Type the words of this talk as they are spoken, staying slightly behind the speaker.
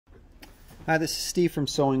Hi, this is Steve from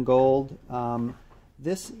Sewing Gold.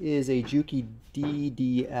 This is a Juki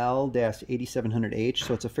DDL-8700H,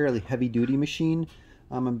 so it's a fairly heavy-duty machine.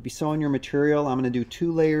 I'm going to be sewing your material. I'm going to do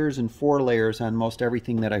 2 layers and 4 layers on most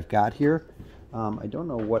everything that I've got here. I don't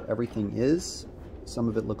know what everything is. Some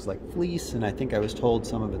of it looks like fleece, and I think I was told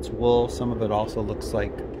some of it's wool. Some of it also looks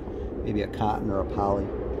like maybe a cotton or a poly.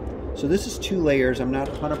 So this is 2 layers. I'm not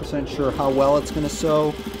 100% sure how well it's going to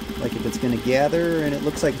sew, like if it's going to gather, and it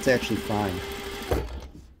looks like it's actually fine.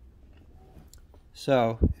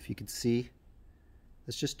 So if you can see,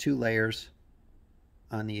 it's just 2 layers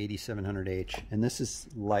on the 8700H, and this is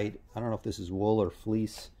light. I don't know if this is wool or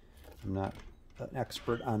fleece. I'm not an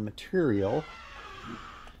expert on material.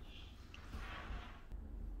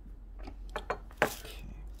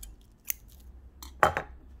 Okay.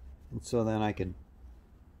 And so then I could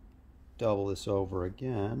double this over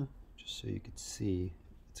again just so you could see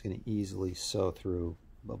it's going to easily sew through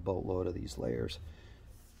a boatload of these layers.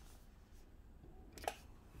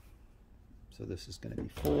 So this is going to be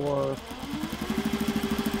 4.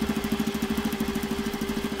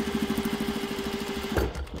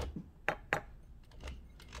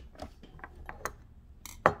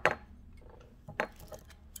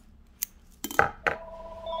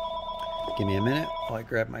 Give me a minute while I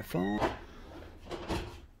grab my phone.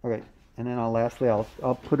 Okay, and then lastly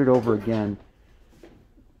I'll put it over again.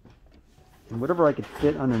 And whatever I could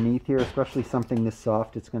fit underneath here, especially something this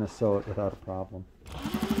soft, it's going to sew it without a problem.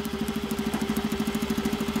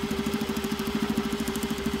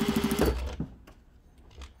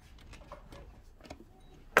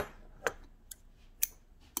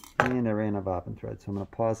 And I ran a bobbin thread, so I'm going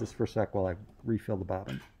to pause this for a sec while I refill the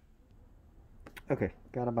bobbin. Okay,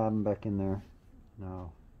 got a bobbin back in there.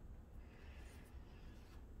 Now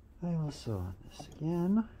I will sew on this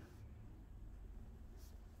again.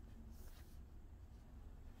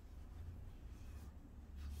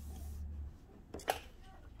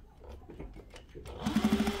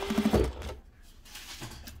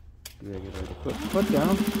 Get ready to put the foot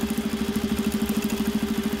down.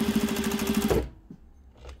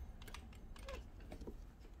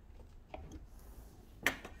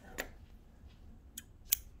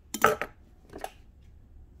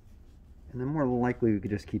 And then more than likely we could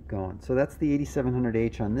just keep going. So that's the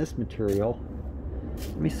 8700H on this material.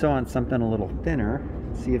 Let me sew on something a little thinner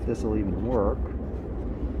and see if this will even work.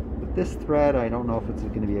 With this thread, I don't know if it's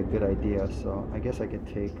going to be a good idea, so I guess I could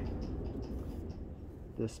take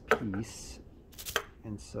this piece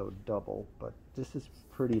and sew double, but this is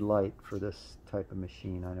pretty light for this type of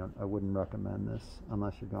machine. I wouldn't recommend this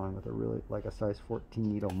unless you're going with a really, like a size 14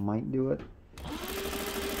 needle might do it.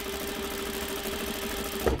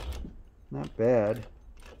 Not bad.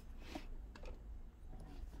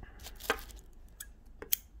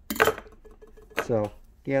 So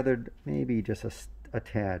gathered maybe just a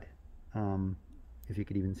tad, if you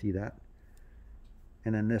could even see that.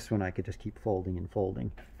 And then this one I could just keep folding and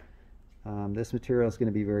folding. This material is going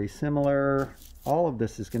to be very similar. All of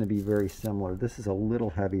this is going to be very similar. This is a little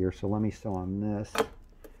heavier, so let me sew on this.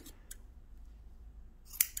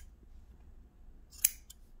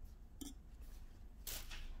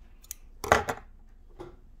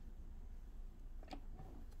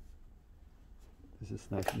 This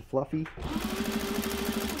is nice and fluffy.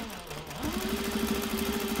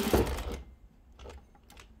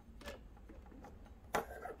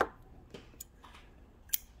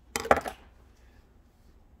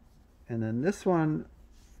 And then this one,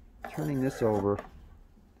 turning this over,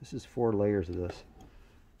 this is 4 layers of this.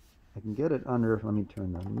 I can get it under, let me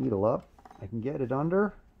turn the needle up. I can get it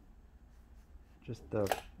under. Just the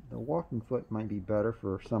walking foot might be better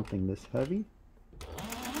for something this heavy.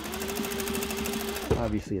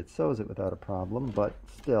 Obviously it sews it without a problem, but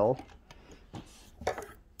still.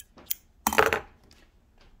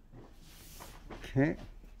 Okay.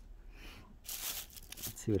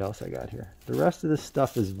 Let's see what else I got here. The rest of this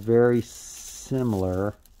stuff is very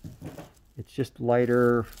similar. It's just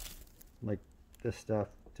lighter, like this stuff,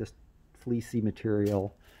 just fleecy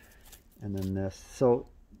material, and then this. So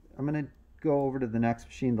I'm going to go over to the next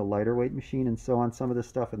machine, the lighter weight machine, and sew on some of this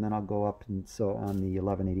stuff, and then I'll go up and sew on the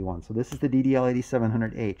 1181. So this is the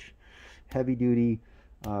DDL-8700H, heavy duty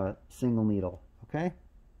single needle. Okay, I'm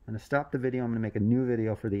going to stop the video. I'm going to make a new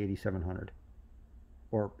video for the 8700,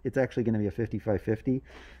 or it's actually going to be a 5550,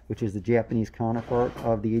 which is the Japanese counterpart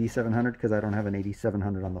of the 8700, because I don't have an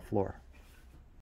 8700 on the floor.